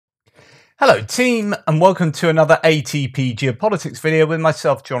Hello team, and welcome to another ATP Geopolitics video with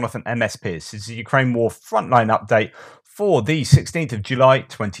myself, Jonathan MS Pearce. This is the Ukraine War Frontline update for the 16th of July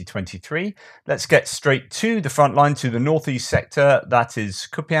 2023. Let's get straight to the front line, to the northeast sector. That is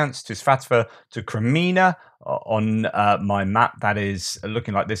Kupiansk to Svatva to Kreminna. On my map, that is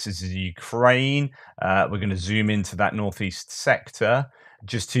looking like this is Ukraine. We're going to zoom into that northeast sector.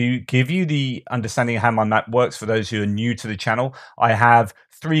 Just to give you the understanding of how my map works for those who are new to the channel, I have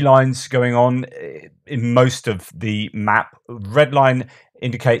three lines going on in most of the map. Red line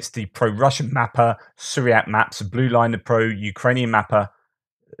indicates the pro-Russian mapper, Syriac maps. Blue line, the pro-Ukrainian mapper,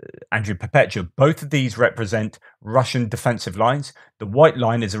 Andrew Perpetua. Both of these represent Russian defensive lines. The white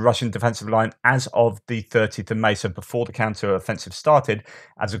line is a Russian defensive line as of the 30th of May, so before the counter-offensive started,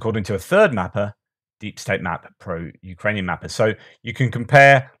 as according to a third mapper, Deep State map, pro-Ukrainian mapper. So you can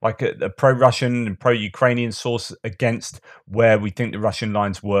compare like a pro-Russian and pro-Ukrainian source against where we think the Russian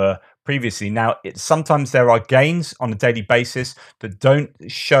lines were previously. Now, sometimes there are gains on a daily basis that don't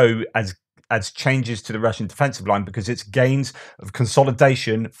show as changes to the Russian defensive line because it's gains of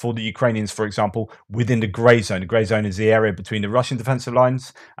consolidation for the Ukrainians, for example, within the grey zone. The grey zone is the area between the Russian defensive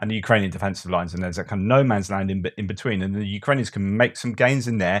lines and the Ukrainian defensive lines, and there's a kind of no man's land in between, and the Ukrainians can make some gains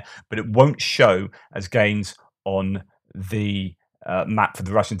in there, but it won't show as gains on the map for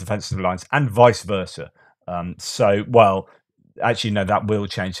the Russian defensive lines, and vice versa. Actually, no, that will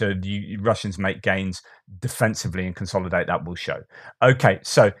change. So the Russians make gains defensively and consolidate. That will show. Okay,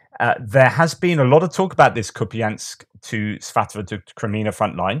 so there has been a lot of talk about this Kupiansk to Svatva to Kreminna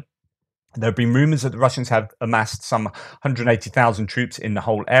front line. There have been rumours that the Russians have amassed some 180,000 troops in the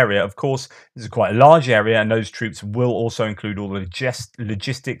whole area. Of course, this is quite a large area, and those troops will also include all the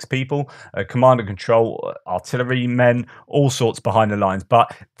logistics people, command and control, artillery men, all sorts behind the lines.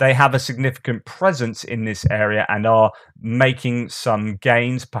 But they have a significant presence in this area and are making some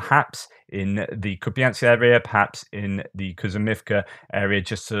gains, perhaps in the Kupiansk area, perhaps in the Kuzmivka area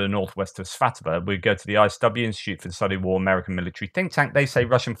just to the northwest of Svatva. We go to the ISW, Institute for the Study of War, American military think tank. They say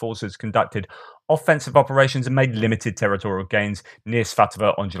Russian forces conducted offensive operations and made limited territorial gains near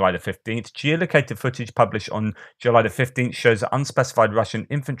Svatva on July the 15th. Geolocated footage published on July the 15th shows that unspecified Russian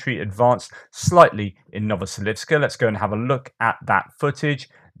infantry advanced slightly in Novoselivska. Let's go and have a look at that footage.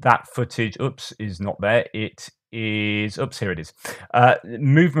 That footage, is not there. It is, here it is.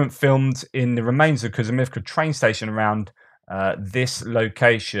 Movement filmed in the remains of Kuzmivka train station around this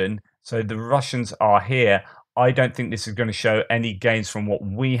location. So the Russians are here. I don't think this is going to show any gains from what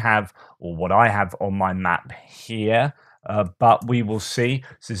we have or what I have on my map here, but we will see.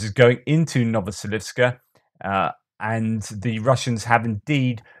 So this is going into Novoselivska, and the Russians have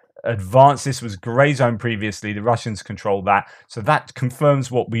indeed advanced. This was grey zone previously. The Russians control that, so that confirms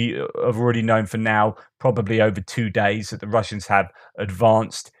what we have already known for now, probably over 2 days, that the Russians have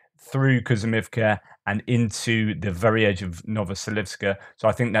advanced through Kuzmivka and into the very edge of Novoselivska. So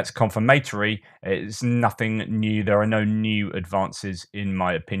I think that's confirmatory. It's nothing new. There are no new advances, in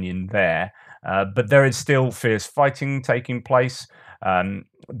my opinion, there. But there is still fierce fighting taking place.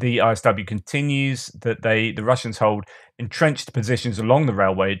 The ISW continues that the Russians hold entrenched positions along the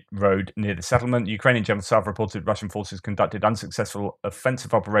railway road near the settlement. The Ukrainian General Staff reported Russian forces conducted unsuccessful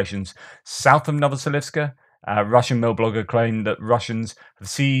offensive operations south of Novoselivska. Russian mill blogger claimed that Russians have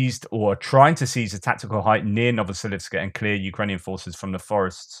seized or are trying to seize a tactical height near Novoselivska and clear Ukrainian forces from the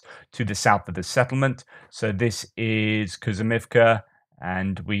forests to the south of the settlement. So this is Kuzmivka,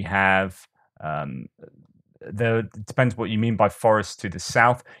 and we have it depends what you mean by forest to the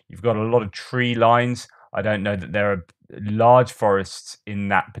south. You've got a lot of tree lines. I don't know that there are large forests in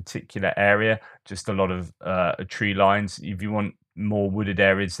that particular area, just a lot of tree lines. If you want more wooded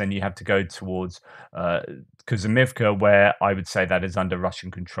areas, then you have to go towards Kuzmivka, where I would say that is under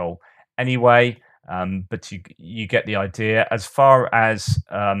Russian control anyway. But you get the idea. As far as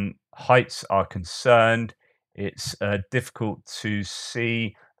heights are concerned, it's difficult to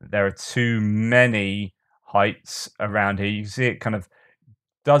see. There are too many heights around here. You can see it kind of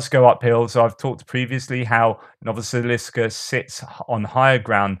does go uphill. So I've talked previously how Novoselivska sits on higher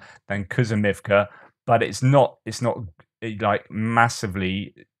ground than Kuzmivka, but it's not like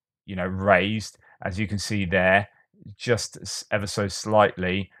massively, raised, as you can see there, just ever so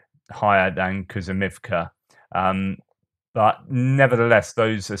slightly higher than Kuzmivka. But nevertheless,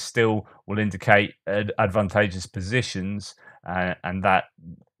 those are still will indicate advantageous positions, and that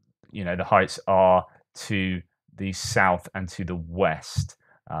the heights are to the south and to the west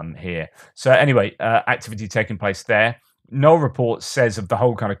here. So anyway, activity taking place there. Null report says of the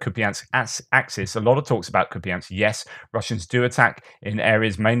whole kind of Kupiansk axis, a lot of talks about Kupiansk. Yes, Russians do attack in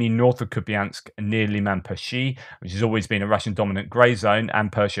areas mainly north of Kupiansk near Liman Pershi, which has always been a Russian dominant grey zone, and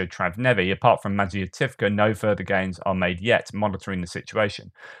Persia Travnevi. Apart from Adiivka, no further gains are made yet, monitoring the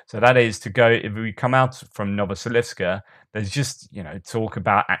situation. So that is to go, if we come out from Novoselivska, there's just, talk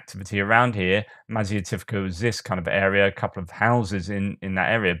about activity around here. Adiivka was this kind of area, a couple of houses in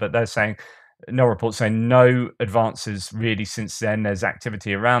that area, but they're saying, no reports saying no advances really since then. There's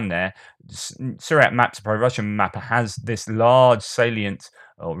activity around there. Surat Maps, a pro-Russian mapper, has this large salient,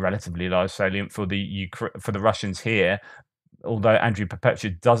 or relatively large salient, for the Russians here. Although Andrew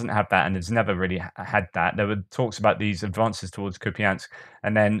Perpetua doesn't have that and has never really had that. There were talks about these advances towards Kupiansk,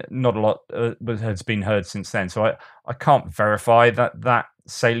 and then not a lot has been heard since then. So I can't verify that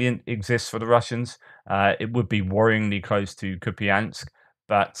salient exists for the Russians. It would be worryingly close to Kupiansk.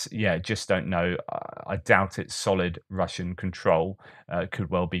 But yeah, just don't know. I doubt it's solid Russian control. Could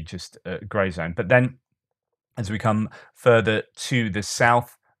well be just a grey zone. But then, as we come further to the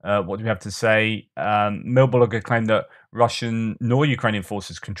south, what do we have to say? Milbologa claimed that Russian nor Ukrainian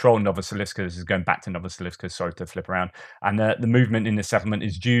forces control Novoselivska. This is going back to Novoselivska. Sorry to flip around. And the movement in the settlement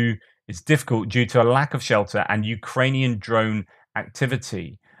is difficult due to a lack of shelter and Ukrainian drone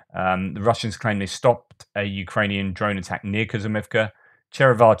activity. The Russians claim they stopped a Ukrainian drone attack near Kuzumivka.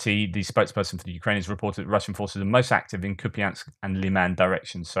 Cherevati, the spokesperson for the Ukrainians, reported that Russian forces are most active in Kupiansk and Liman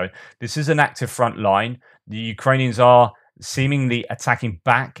directions. So this is an active front line. The Ukrainians are seemingly attacking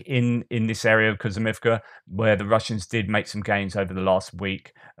back in this area of Kuzumivka, where the Russians did make some gains over the last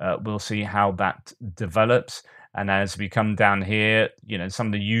week. We'll see how that develops. And as we come down here, some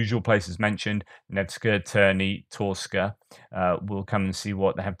of the usual places mentioned, Nevska, Terny, Torska, we'll come and see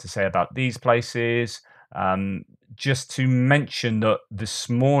what they have to say about these places. Just to mention that this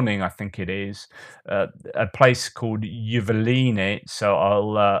morning, I think it is, a place called Yuveline.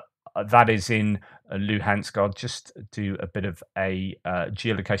 So that is in Luhansk. I'll just do a bit of a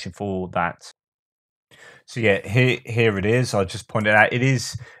geolocation for that. So yeah, here it is. I'll just point it out. It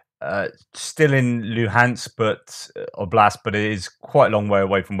is still in Luhansk, but Oblast, but it is quite a long way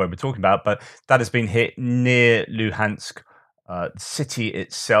away from where we're talking about. But that has been hit near Luhansk city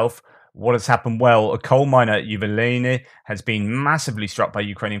itself. What has happened? Well, a coal miner at Yuveline has been massively struck by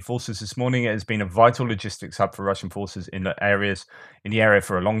Ukrainian forces this morning. It has been a vital logistics hub for Russian forces in the area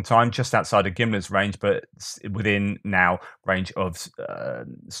for a long time, just outside of Gimler's range, but within now range of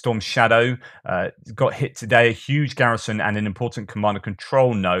Storm Shadow. Got hit today, a huge garrison and an important command and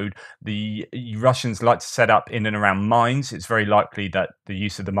control node. The Russians like to set up in and around mines. It's very likely that the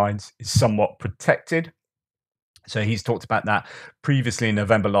use of the mines is somewhat protected. So he's talked about that previously in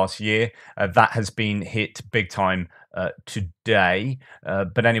November last year. That has been hit big time today.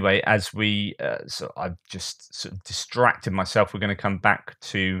 But anyway, so I've just sort of distracted myself. We're going to come back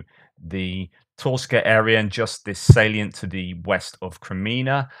to the Torska area and just this salient to the west of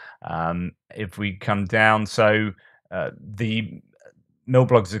Kreminna. If we come down, so the mill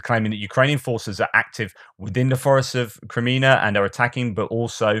bloggers are claiming that Ukrainian forces are active within the forests of Kreminna and are attacking, but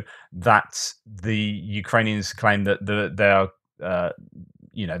also that the Ukrainians claim that there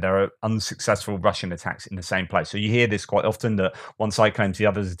are unsuccessful Russian attacks in the same place. So you hear this quite often, that one side claims the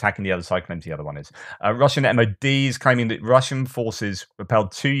other is attacking, the other side claims the other one is. Russian MOD is claiming that Russian forces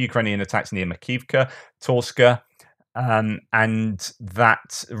repelled 2 Ukrainian attacks near Makivka, Torska, and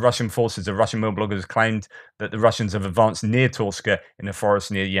that Russian forces, the Russian mill bloggers, claimed that the Russians have advanced near Torska in the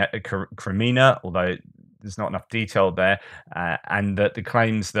forest near Kreminna, although there's not enough detail there, and that the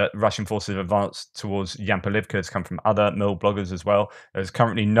claims that Russian forces have advanced towards Yampolivka has come from other mill bloggers as well. There's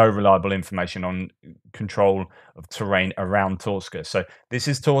currently no reliable information on control of terrain around Torska. So this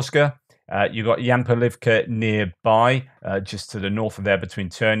is Torska. You've got Yampolivka nearby, just to the north of there between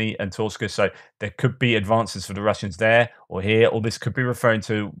Terny and Torska. So there could be advances for the Russians there or here, or this could be referring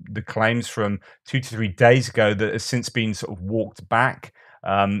to the claims from 2 to 3 days ago that has since been sort of walked back.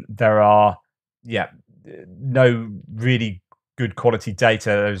 There are, no really good quality data.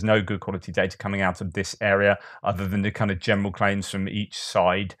 There's no good quality data coming out of this area other than the kind of general claims from each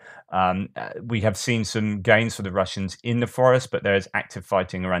side. We have seen some gains for the Russians in the forest, but there is active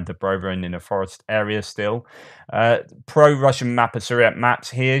fighting around Dobrova and in the forest area still. Pro-Russian mapper Surat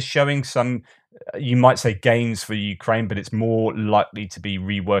Maps here showing some, you might say, gains for Ukraine, but it's more likely to be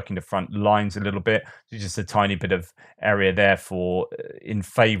reworking the front lines a little bit. There's just a tiny bit of area there in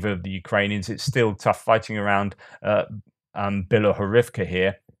favor of the Ukrainians. It's still tough fighting around Bilohorivka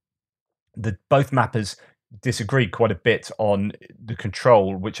here. Both mappers disagree quite a bit on the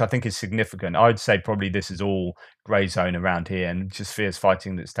control, which I think is significant. I'd say probably this is all grey zone around here and just fierce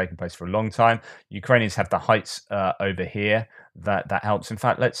fighting that's taken place for a long time. Ukrainians have the heights over here that helps. In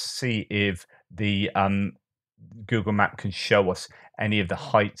fact, let's see if the Google map can show us any of the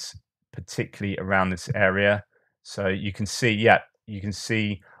heights, particularly around this area. So you can see, yeah, you can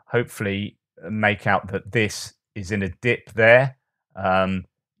see, hopefully make out that this is in a dip there.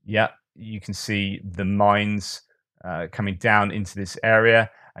 Yeah, you can see the mines coming down into this area,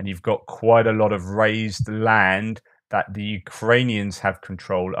 and you've got quite a lot of raised land that the Ukrainians have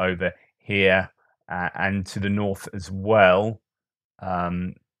control over here and to the north as well,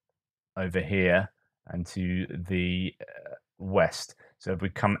 over here and to the west. So if we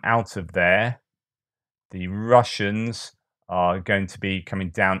come out of there, the Russians are going to be coming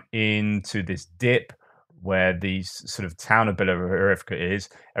down into this dip where the sort of town of Bilahorivka is.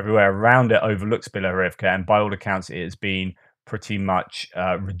 Everywhere around it overlooks Bilahorivka, and by all accounts, it has been pretty much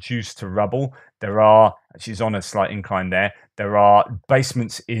reduced to rubble. There are, she's on a slight incline there, there are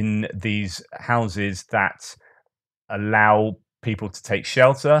basements in these houses that allow people to take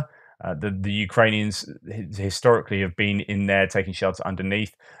shelter. The Ukrainians historically have been in there taking shelter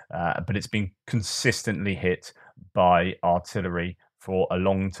underneath, but it's been consistently hit by artillery for a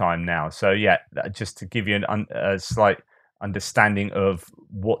long time now. So yeah, just to give you a slight understanding of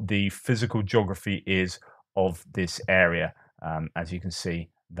what the physical geography is of this area. As you can see,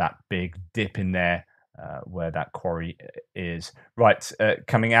 that big dip in there where that quarry is. Right,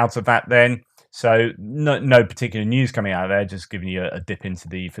 coming out of that then, so no particular news coming out of there, just giving you a dip into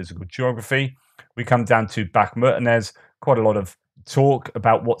the physical geography. We come down to Bakhmut, and there's quite a lot of talk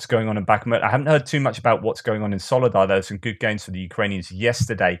about what's going on in Bakhmut. I haven't heard too much about what's going on in Soledar. There were some good gains for the Ukrainians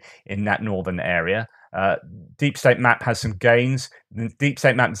yesterday in that northern area. Deep State map has some gains. The Deep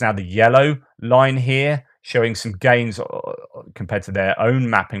State map is now the yellow line here, showing some gains compared to their own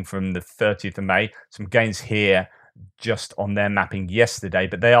mapping from the 30th of May. Some gains here just on their mapping yesterday,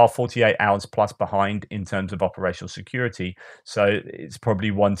 but they are 48 hours plus behind in terms of operational security. So it's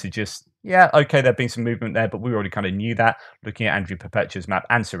probably one to just, yeah, okay, there've been some movement there, but we already kind of knew that. Looking at Andrew Perpetua's map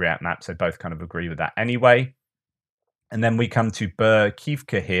and Syriac maps, they both kind of agree with that anyway. And then we come to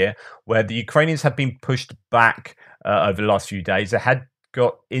Bakhmut here, where the Ukrainians have been pushed back over the last few days. They had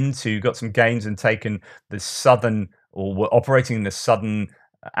got some gains and taken the southern, or were operating in the southern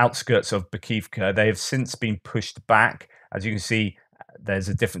outskirts of Bakhmut. They have since been pushed back. As you can see, there's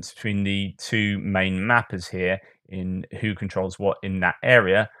a difference between the two main mappers here in who controls what in that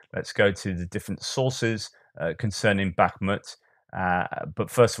area. Let's go to the different sources concerning Bakhmut. But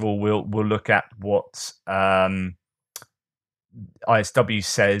first of all, we'll look at what ISW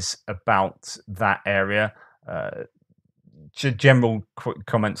says about that area. General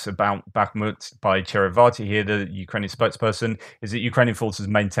comments about Bakhmut by Cherevati here, the Ukrainian spokesperson, is that Ukrainian forces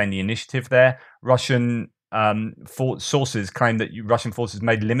maintain the initiative there. Russian sources claim that Russian forces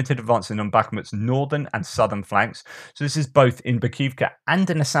made limited advances on Bakhmut's northern and southern flanks. So this is both in Bakhmut and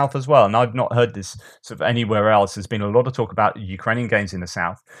in the south as well. And I've not heard this sort of anywhere else. There's been a lot of talk about Ukrainian gains in the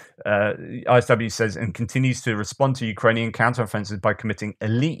south. ISW says, and continues to respond to Ukrainian counteroffensives by committing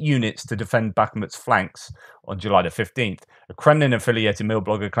elite units to defend Bakhmut's flanks on July the 15th. A Kremlin-affiliated mill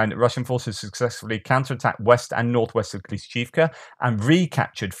blogger claimed that Russian forces successfully counterattacked west and northwest of Klishchivka and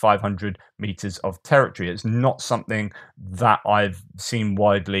recaptured 500 meters of territory. It's not something that I've seen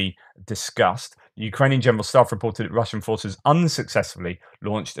widely discussed. The Ukrainian General Staff reported that Russian forces unsuccessfully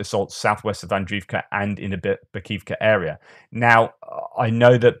launched assaults southwest of Andriivka and in the Bakhmut area. Now, I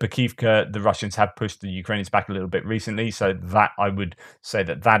know that Bakhmut, the Russians have pushed the Ukrainians back a little bit recently, so that I would say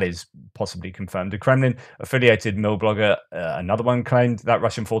that is possibly confirmed. The Kremlin-affiliated mill blogger, another one, claimed that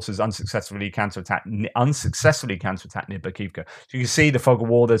Russian forces unsuccessfully counterattacked near Bakhmut. So you can see the fog of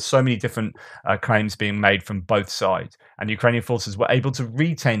war. There's so many different claims being made from both sides, and Ukrainian forces were able to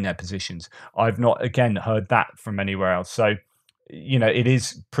retain their positions. I've not, again, heard that from anywhere else. So, you know, it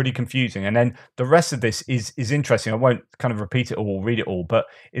is pretty confusing. And then the rest of this is interesting. I won't kind of repeat it all, read it all, but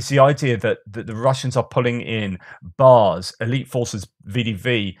it's the idea that the Russians are pulling in bars, elite forces,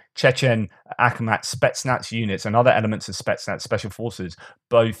 VDV, Chechen, Akhmat, Spetsnaz units, and other elements of Spetsnaz special forces,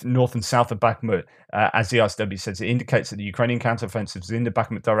 both north and south of Bakhmut. As the ISW says, it indicates that the Ukrainian counteroffensives in the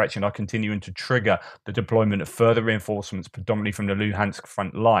Bakhmut direction are continuing to trigger the deployment of further reinforcements, predominantly from the Luhansk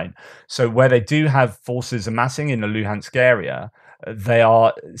front line. So where they do have forces amassing in the Luhansk area, they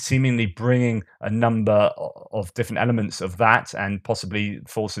are seemingly bringing a number of different elements of that and possibly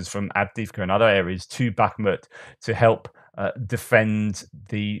forces from Adiivka and other areas to Bakhmut to help defend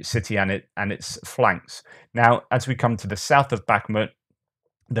the city and its flanks. Now, as we come to the south of Bakhmut,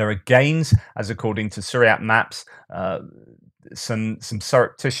 There are gains, as according to Syriac maps, some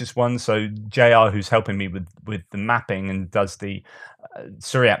surreptitious ones. So JR, who's helping me with the mapping and does the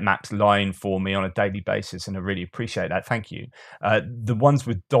Syriac maps line for me on a daily basis, and I really appreciate that. Thank you. The ones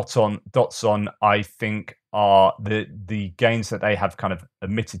with dots on, I think are the gains that they have kind of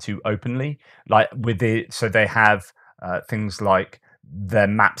admitted to openly, like with it. So they have things like their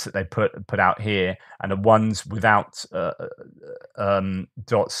maps that they put out here, and the ones without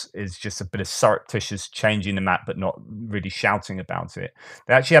dots is just a bit of surreptitious changing the map, but not really shouting about it.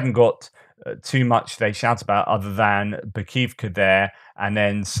 They actually haven't got too much they shout about other than Bakhmut there, and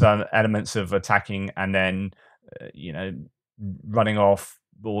then some elements of attacking, and then you know, running off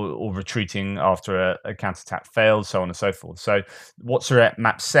or retreating after a counterattack fails, so on and so forth. So what Surek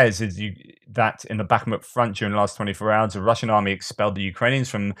map says is that in the Bakhmut front during the last 24 hours, the Russian army expelled the Ukrainians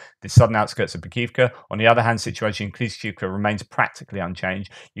from the southern outskirts of Bakhmut. On the other hand, situation in Klishchiivka remains practically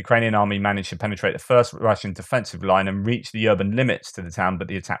unchanged. Ukrainian army managed to penetrate the first Russian defensive line and reach the urban limits to the town, but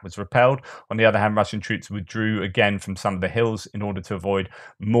the attack was repelled. On the other hand, Russian troops withdrew again from some of the hills in order to avoid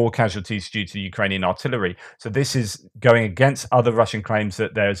more casualties due to Ukrainian artillery. So this is going against other Russian claims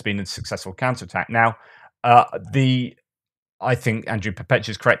that there has been a successful counterattack. Now, I think Andrew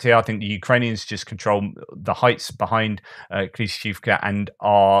Perpetua is correct here. I think the Ukrainians just control the heights behind Klishchiivka and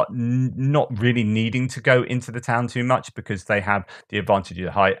are not really needing to go into the town too much because they have the advantage of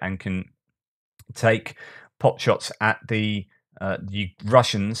the height and can take pot shots at the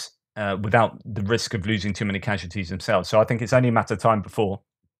Russians without the risk of losing too many casualties themselves. So I think it's only a matter of time before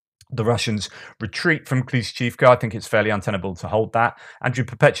the Russians retreat from Klishchiivka. I think it's fairly untenable to hold that. Andrew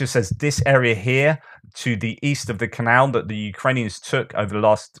Perpetua says this area here to the east of the canal that the Ukrainians took over the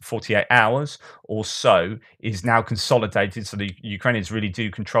last 48 hours or so is now consolidated. So the Ukrainians really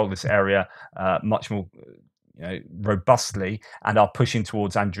do control this area much more robustly and are pushing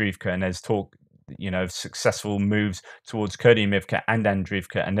towards Adiivka. And there's talk of successful moves towards Kupiansk-Kreminna and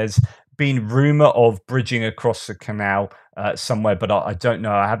Adiivka. And there's been rumor of bridging across the canal somewhere, but I don't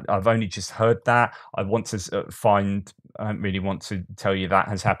know. I've only just heard that. I want to I don't really want to tell you that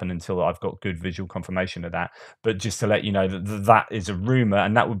has happened until I've got good visual confirmation of that. But just to let you know that is a rumor,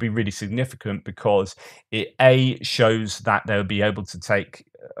 and that would be really significant because it shows that they'll be able to take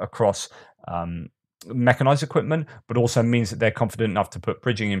across mechanized equipment, but also means that they're confident enough to put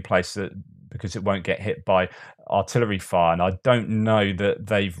bridging in place because it won't get hit by artillery fire. And I don't know that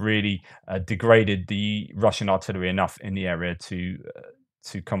they've really degraded the Russian artillery enough in the area to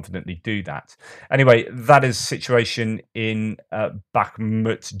confidently do that. Anyway, that is the situation in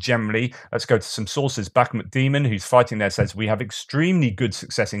Bakhmut generally. Let's go to some sources. Bakhmut Demon, who's fighting there, says, we have extremely good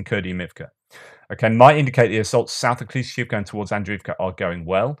success in Kupiansk. Okay, might indicate the assaults south of Klishchiivka and towards Adiivka are going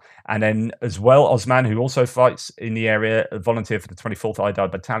well. And then as well, Osman, who also fights in the area, a volunteer for the 24th IDAR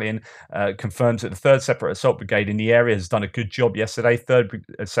Battalion, confirms that the 3rd Separate Assault Brigade in the area has done a good job yesterday.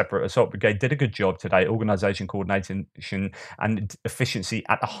 3rd Separate Assault Brigade did a good job today, organisation, coordination and efficiency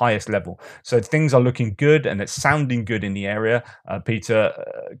at the highest level. So things are looking good and it's sounding good in the area. Peter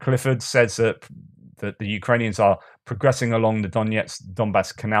Clifford says that the Ukrainians are progressing along the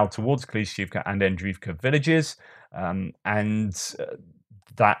Donetsk-Donbass canal towards Klishchiivka and Adiivka villages.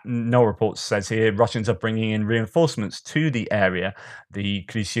 That no report says here Russians are bringing in reinforcements to the area. The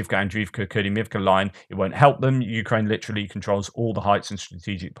Klishchiivka and Adiivka line, it won't help them. Ukraine literally controls all the heights and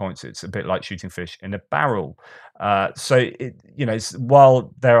strategic points. It's a bit like shooting fish in a barrel. While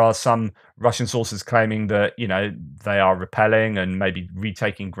there are some Russian sources claiming that they are repelling and maybe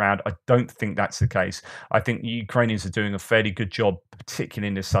retaking ground, I don't think that's the case. I think the Ukrainians are doing a fairly good job, particularly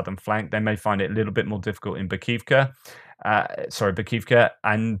in the southern flank. They may find it a little bit more difficult in Bakhmut,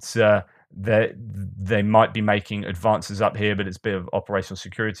 and they might be making advances up here, but it's a bit of operational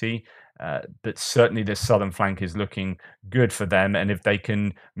security. But certainly the southern flank is looking good for them. And if they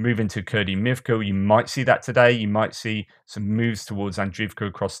can move into Kupiansk, you might see that today. You might see some moves towards Adiivka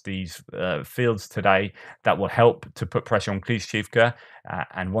across these fields today that will help to put pressure on Klishchiivka.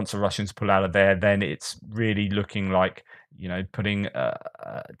 And once the Russians pull out of there, then it's really looking like,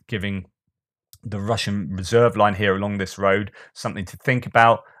 giving the Russian reserve line here along this road something to think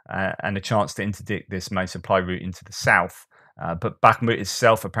about and a chance to interdict this main supply route into the south. But Bakhmut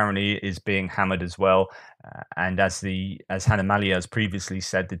itself apparently is being hammered as well. And as Hanna Maliar has previously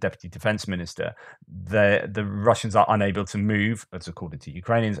said, the deputy defense minister, the Russians are unable to move, as according to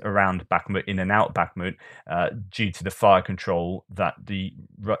Ukrainians, around Bakhmut, in and out Bakhmut, due to the fire control that the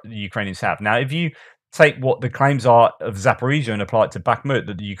Ukrainians have. Now, if you take what the claims are of Zaporizhia and apply it to Bakhmut,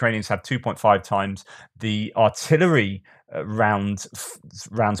 that the Ukrainians have 2.5 times the artillery rounds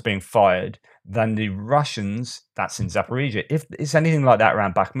being fired than the Russians. That's in Zaporizhia. If it's anything like that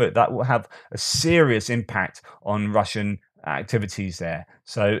around Bakhmut, that will have a serious impact on Russian activities there.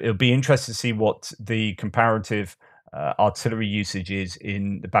 So it'll be interesting to see what the comparative artillery usage is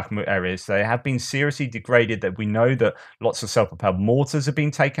in the Bakhmut areas. They have been seriously degraded. That we know that lots of self-propelled mortars have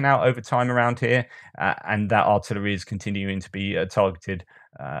been taken out over time around here, and that artillery is continuing to be targeted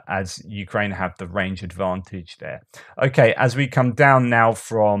as Ukraine have the range advantage there. Okay, as we come down now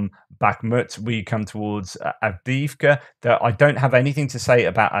from Bakhmut, we come towards Avdiivka. I don't have anything to say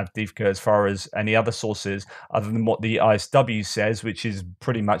about Avdiivka as far as any other sources other than what the ISW says, which is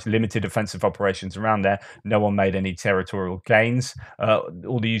pretty much limited offensive operations around there. No one made any territorial gains.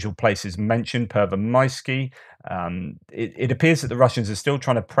 All the usual places mentioned, Pervomaisky. It appears that the Russians are still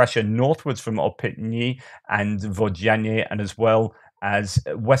trying to pressure northwards from Opitny and Vodyane, and as well as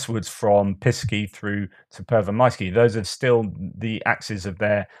westwards from Pisky through to Pervomaisky. Those are still the axes of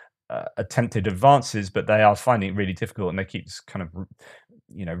their attempted advances, but they are finding it really difficult, and they keep kind of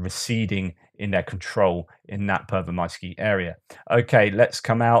receding in their control in that Pervomaisky area. Okay, let's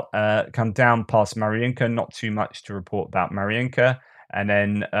come down past Marinka. Not too much to report about Marinka, and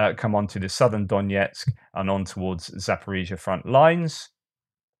then come on to the southern Donetsk and on towards Zaporizhia front lines.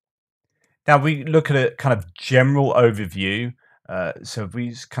 Now we look at a kind of general overview. So if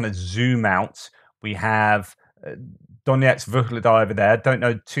we kind of zoom out, we have Donetsk, Vuhledar over there. Don't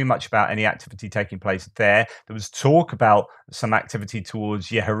know too much about any activity taking place there. There was talk about some activity towards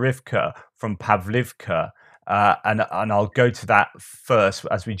Yehorivka from Pavlivka. And I'll go to that first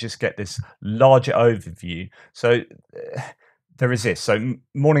as we just get this larger overview. So there is this. So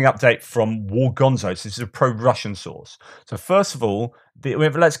morning update from War Gonzo. So this is a pro-Russian source. So first of all,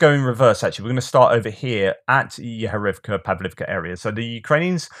 let's go in reverse, actually. We're going to start over here at Yehorivka, Pavlivka area. So the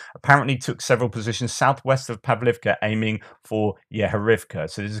Ukrainians apparently took several positions southwest of Pavlivka, aiming for Yehorivka.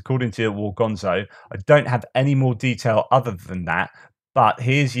 So this is according to War Gonzo. I don't have any more detail other than that. But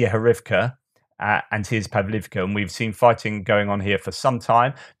here's Yehorivka. And here's Pavlivka, and we've seen fighting going on here for some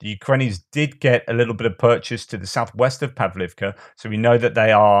time. The Ukrainians did get a little bit of purchase to the southwest of Pavlivka, so we know that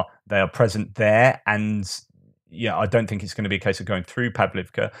they are present there. And yeah, I don't think it's going to be a case of going through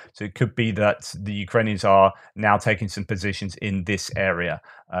Pavlivka. So it could be that the Ukrainians are now taking some positions in this area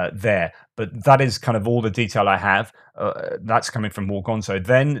there. But that is kind of all the detail I have. That's coming from Morgonzo.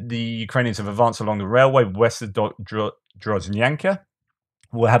 Then the Ukrainians have advanced along the railway west of Droznyanka.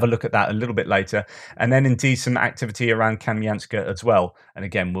 We'll have a look at that a little bit later. And then indeed some activity around Kupiansk as well. And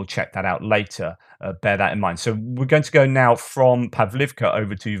again, we'll check that out later. Bear that in mind. So we're going to go now from Pavlivka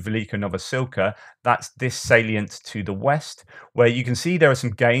over to Velika Novosilka. That's this salient to the west, where you can see there are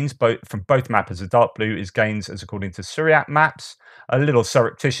some gains from both mappers. The dark blue is gains as according to Syriac maps. A little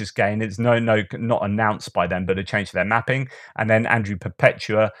surreptitious gain. It's not announced by them, but a change to their mapping. And then Andrew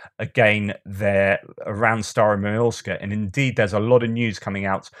Perpetua, again, there around Staromyrska. And indeed, there's a lot of news coming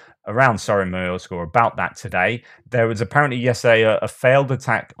out around Staromyrska or about that today. There was apparently yesterday a failed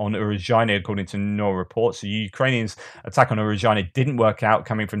attack on Uruzhany, according to NOR reports. The Ukrainians' attack on Uruzhany didn't work out.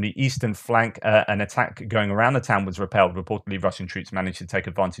 Coming from the eastern flank, an attack going around the town was repelled. Reportedly, Russian troops managed to take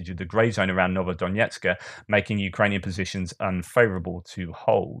advantage of the grey zone around Novodonetsk, making Ukrainian positions unfavorable to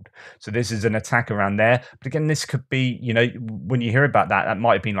hold. So this is an attack around there. But again, this could be, when you hear about that, that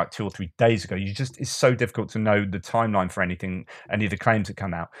might have been like 2 or 3 days ago. It's so difficult to know the timeline for any of the claims that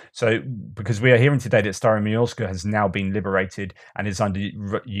come out. So because we are hearing today that Staromyrska has now been liberated and is under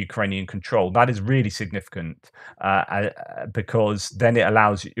Ukrainian control, that is really significant because then it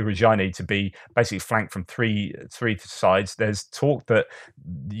allows Uruzhany to be basically flanked from three sides. There's talk that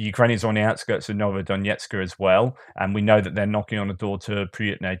the Ukrainians are on the outskirts of Novodonetsk as well, and we know that they're knocking on the door to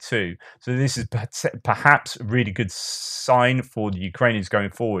Pryutne too. So this is perhaps a really good sign for the Ukrainians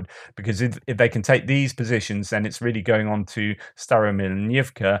going forward, because if they can take these positions, then it's really going on to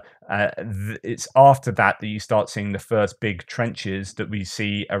Staromylnyivka. It's after that you start seeing the first big trenches that we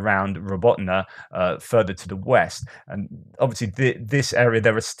see around Robotna further to the west. And obviously this area,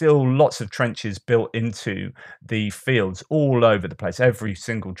 there are still lots of trenches built into the fields all over the place. Every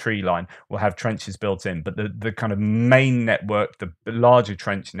single tree line will have trenches built in, but the kind of main network, the larger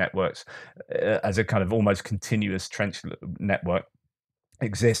trench networks, as a kind of almost continuous trench network,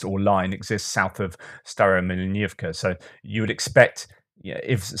 exists south of Staromylnyivka. So you would expect,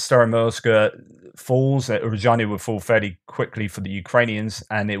 if Staromyrska falls, Uruzhany would fall fairly quickly for the Ukrainians,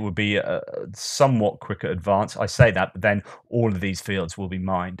 and it would be a somewhat quicker advance. I say that, but then all of these fields will be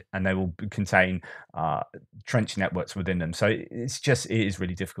mined, and they will contain trench networks within them. So it is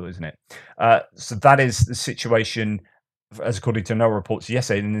really difficult, isn't it? So that is the situation as according to no reports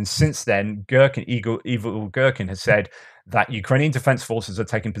yesterday. And then since then, Gherkin, evil Gherkin, has said that Ukrainian defense forces are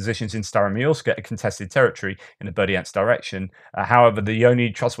taking positions in Staromyorsk, a contested territory in the Berdyansk direction. However, the only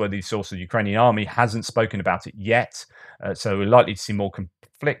trustworthy source of the Ukrainian army hasn't spoken about it yet. So we're likely to see more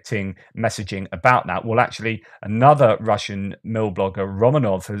conflicting messaging about that. Well, actually, another Russian mill blogger,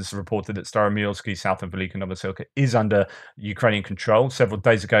 Romanov, has reported that Staromyorsk, south of Velika Novosilka, is under Ukrainian control. Several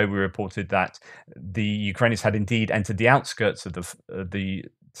days ago, we reported that the Ukrainians had indeed entered the outskirts of the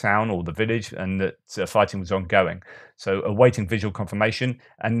town or the village, and that fighting was ongoing. So awaiting visual confirmation.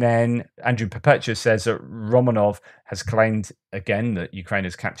 And then Andrew Perpetua says that Romanov has claimed again that Ukraine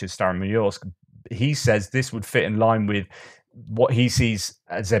has captured Staromyorsk. He says this would fit in line with what he sees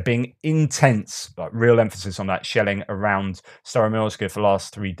as there being intense, but real emphasis on that shelling around Staromyorsk for the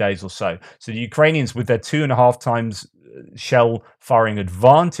last 3 days or so. So the Ukrainians, with their 2.5 times shell firing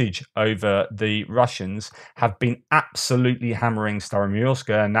advantage over the Russians, have been absolutely hammering Staromyorsk,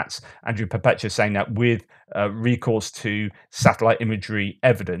 and that's Andrew Perpetua saying that with recourse to satellite imagery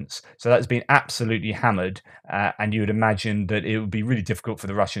evidence. So that's been absolutely hammered, and you would imagine that it would be really difficult for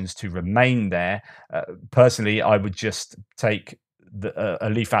the Russians to remain there. Personally, I would just take a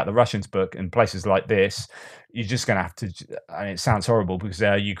leaf out of the Russians' book. In places like this, you're just going to have to, and it sounds horrible because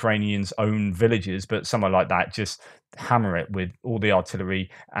they're Ukrainians' own villages, but somewhere like that, just hammer it with all the artillery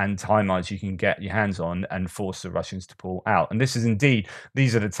and HIMARS you can get your hands on and force the Russians to pull out. And this is indeed,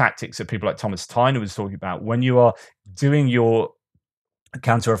 these are the tactics that people like Thomas Tyner was talking about. When you are doing your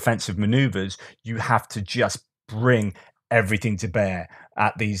counter-offensive maneuvers, you have to just bring everything to bear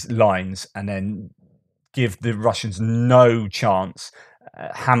at these lines and then give the Russians no chance,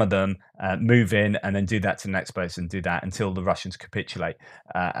 hammer them, move in, and then do that to the next place and do that until the Russians capitulate.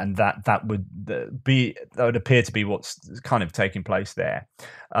 And that would appear to be what's kind of taking place there.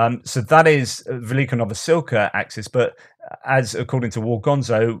 So that is Velika Novosilka axis, but as according to War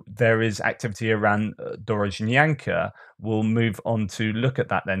Gonzo, there is activity around Dorozhnyanka. We'll move on to look at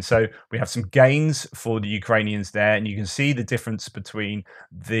that then. So we have some gains for the Ukrainians there, and you can see the difference between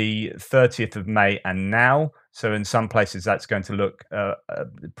the 30th of May and now. So in some places, that's going to look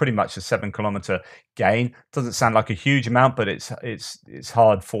pretty much a 7-kilometer gain. Doesn't sound like a huge amount, but it's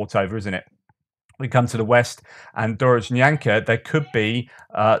hard fought over, isn't it? We come to the west, and Dorozhnyanka, there could be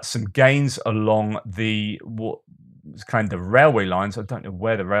some gains along what was kind of the railway lines. I don't know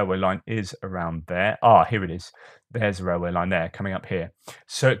where the railway line is around there. Here it is. There's a railway line there coming up here.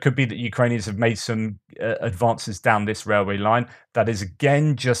 So it could be that Ukrainians have made some advances down this railway line. That is,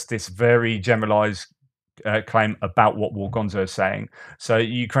 again, just this very generalized claim about what War Gonzo is saying. So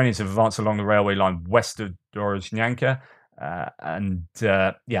Ukrainians have advanced along the railway line west of Dorozhnyanka.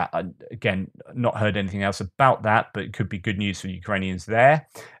 Again, not heard anything else about that, but it could be good news for Ukrainians there.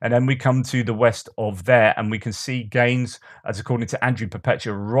 And then we come to the west of there, and we can see gains, as according to Andrew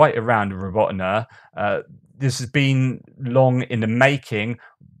Perpetua, right around Robotyne. This has been long in the making,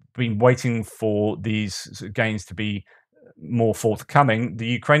 been waiting for these gains to be more forthcoming. The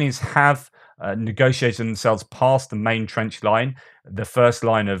Ukrainians have negotiated themselves past the main trench line, the first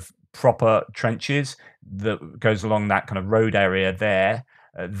line of proper trenches that goes along that kind of road area there.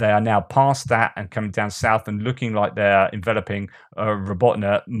 They are now past that and coming down south and looking like they're enveloping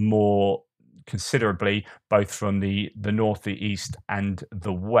Robotyne more considerably, both from the north, the east, and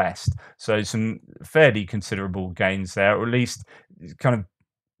the west. So some fairly considerable gains there, or at least kind of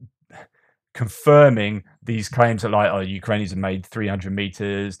confirming these claims that like, Ukrainians have made 300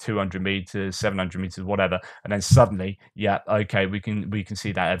 meters, 200 meters, 700 meters, whatever, and then suddenly, okay, we can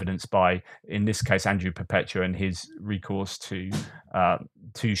see that evidence by, in this case, Andrew Perpetua and his recourse to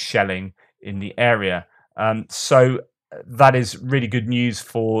shelling in the area. So that is really good news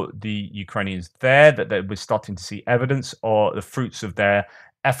for the Ukrainians there, that we're starting to see evidence or the fruits of their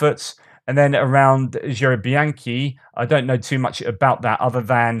efforts. And then around Zherebianki, I don't know too much about that other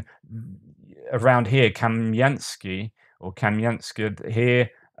than around here, Kamyansk here,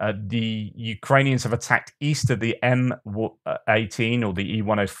 the Ukrainians have attacked east of the M18 or the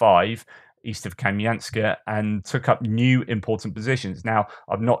E105, east of Kamyansk, and took up new important positions. Now,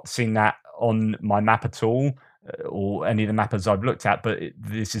 I've not seen that on my map at all, or any of the mappers I've looked at, but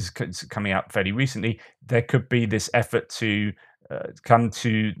this is coming out fairly recently. There could be this effort to come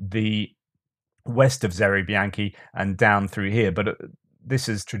to the west of Zherebianki and down through here, but this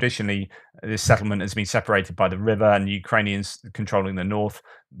is traditionally, this settlement has been separated by the river, and the Ukrainians controlling the north,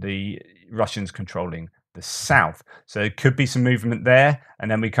 the Russians controlling the south. So there could be some movement there.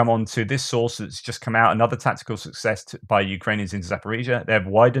 And then we come on to this source that's just come out, another tactical success by Ukrainians in Zaporizhia. They've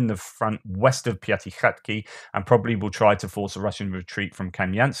widened the front west of Pyatikhatki and probably will try to force a Russian retreat from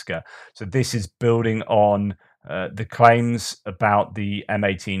Kamyansk. So this is building on the claims about the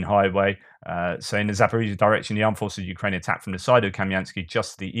M18 highway. So in the Zaporizhia direction, the armed forces of Ukraine attacked from the side of Kupiansk,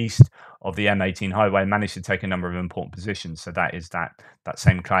 just to the east of the M18 highway, managed to take a number of important positions. So that is that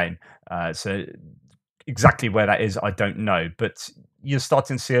same claim. So exactly where that is, I don't know, but you're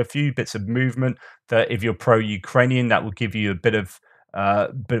starting to see a few bits of movement that, if you're pro-Ukrainian, that will give you a bit of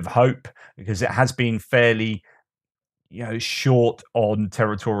hope, because it has been fairly, short on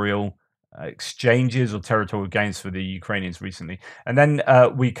territorial exchanges or territorial gains for the Ukrainians recently. And then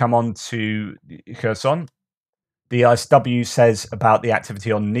we come on to Kherson. The ISW says about the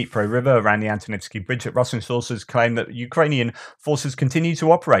activity on the Dnipro River around the Antonivsky Bridge that Russian sources claim that Ukrainian forces continue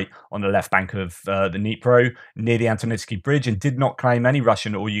to operate on the left bank of the Dnipro near the Antonivsky Bridge, and did not claim any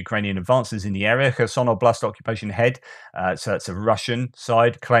Russian or Ukrainian advances in the area. Kherson Oblast occupation head, so that's a Russian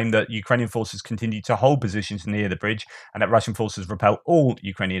side, claimed that Ukrainian forces continue to hold positions near the bridge and that Russian forces repel all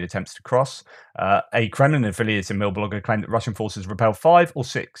Ukrainian attempts to cross. A Kremlin affiliated mill blogger claimed that Russian forces repel five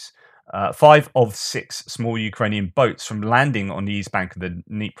of six small Ukrainian boats from landing on the east bank of the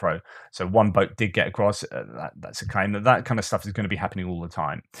Dnipro. So one boat did get across. That's a claim. That kind of stuff is going to be happening all the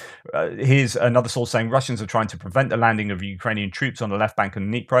time. Here's another source saying Russians are trying to prevent the landing of Ukrainian troops on the left bank of the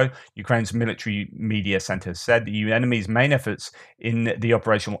Dnipro. Ukraine's military media center said the enemy's main efforts in the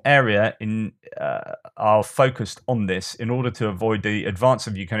operational area are focused on this. In order to avoid the advance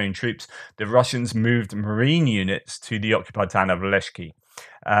of Ukrainian troops, the Russians moved marine units to the occupied town of Leshki.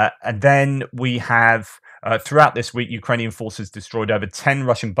 And then we have, throughout this week, Ukrainian forces destroyed over 10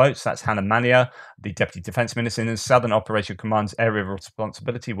 Russian boats. That's Hanna Mania, the deputy defense minister in the Southern Operation Command's area of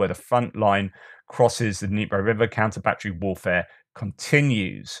responsibility, where the front line crosses the Dnipro River. Counter-battery warfare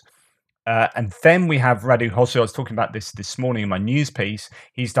continues. And then we have Radu Hosu. I was talking about this morning in my news piece.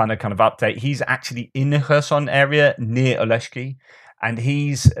 He's done a kind of update. He's actually in the Kherson area near Oleshki, and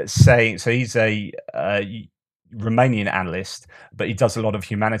he's saying, so he's a Romanian analyst, but he does a lot of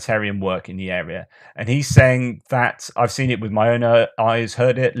humanitarian work in the area. And he's saying that I've seen it with my own eyes,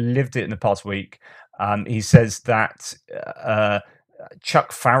 heard it, lived it in the past week. He says that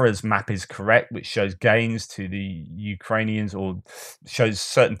Chuck Farah's map is correct, which shows gains to the Ukrainians, or shows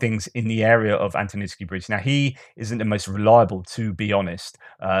certain things in the area of Antonivsky Bridge. Now, he isn't the most reliable, to be honest.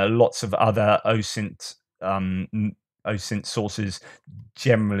 Lots of other OSINT sources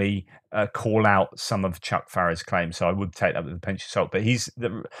generally call out some of Chuck Farah's claims, so I would take that with a pinch of salt. But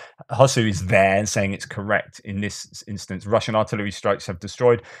Hosu is there and saying it's correct in this instance. Russian artillery strikes have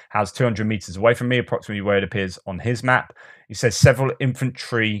destroyed house 200 meters away from me, approximately where it appears on his map. He says several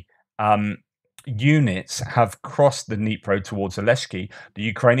infantry units have crossed the Dnipro towards Oleshki. The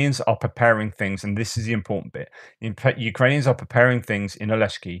Ukrainians are preparing things, and this is the important bit. Ukrainians are preparing things in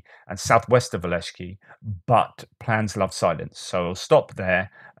Oleshki and southwest of Oleshki, but plans love silence. So I'll stop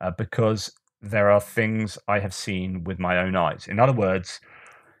there because there are things I have seen with my own eyes. In other words,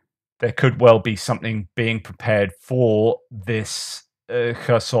 there could well be something being prepared for this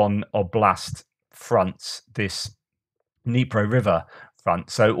Kherson Oblast front, this Dnipro River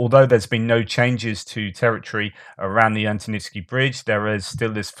front. So although there's been no changes to territory around the Antonivsky Bridge, there is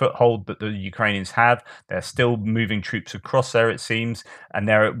still this foothold that the Ukrainians have. They're still moving troops across there, it seems, and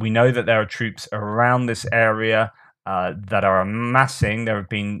we know that there are troops around this area that are amassing. There have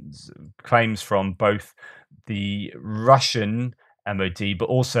been claims from both the Russian MOD, but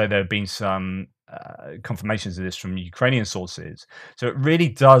also there have been some confirmations of this from Ukrainian sources. So it really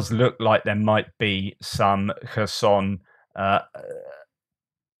does look like there might be some Kherson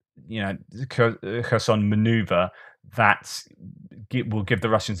Kherson maneuver that will give the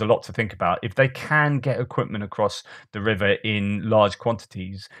Russians a lot to think about. If they can get equipment across the river in large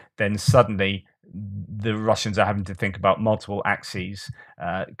quantities, then suddenly the Russians are having to think about multiple axes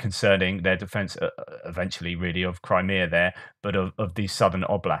concerning their defense, eventually, really, of Crimea there, but of the southern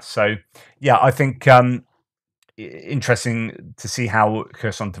oblasts. So, yeah, I think interesting to see how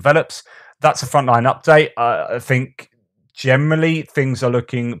Kherson develops. That's a frontline update. I think generally things are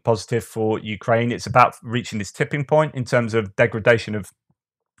looking positive for Ukraine. It's about reaching this tipping point in terms of degradation of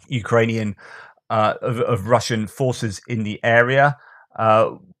Ukrainian of Russian forces in the area.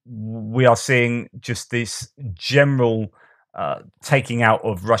 We are seeing just this general taking out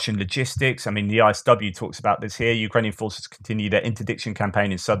of Russian logistics. I mean, the ISW talks about this here. Ukrainian forces continue their interdiction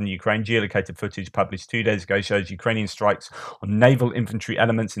campaign in southern Ukraine. Geolocated footage published 2 days ago shows Ukrainian strikes on naval infantry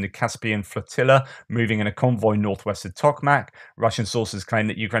elements in the Caspian flotilla moving in a convoy northwest of Tokmak. Russian sources claim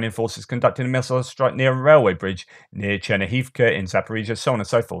that Ukrainian forces conducted a missile strike near a railway bridge near Chernihivka in Zaporizhia, so on and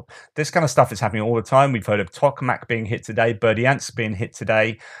so forth. This kind of stuff is happening all the time. We've heard of Tokmak being hit today, Berdyansk being hit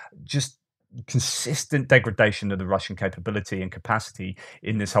today. Just consistent degradation of the Russian capability and capacity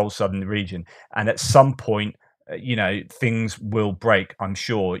in this whole southern region. And at some point, things will break. I'm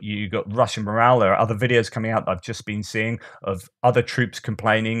sure you got Russian morale. There are other videos coming out that I've just been seeing of other troops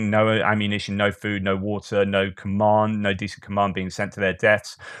complaining: no ammunition, no food, no water, no command, no decent command being sent to their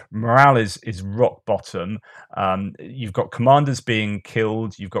deaths. Morale is rock bottom. You've got commanders being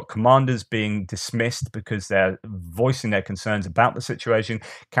killed. You've got commanders being dismissed because they're voicing their concerns about the situation.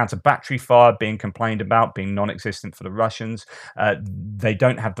 Counter battery fire being complained about, being non-existent for the Russians. They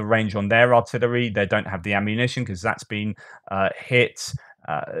don't have the range on their artillery. They don't have the ammunition because that's been hit.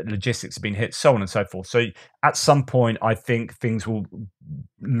 Logistics have been hit, so on and so forth. So at some point, I think things will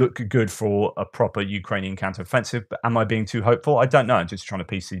look good for a proper Ukrainian counteroffensive. But am I being too hopeful? I don't know. I'm just trying to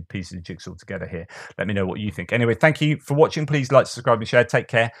piece the jigsaw together here. Let me know what you think. Anyway, thank you for watching. Please like, subscribe, and share. Take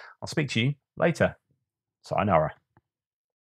care. I'll speak to you later. Sayonara.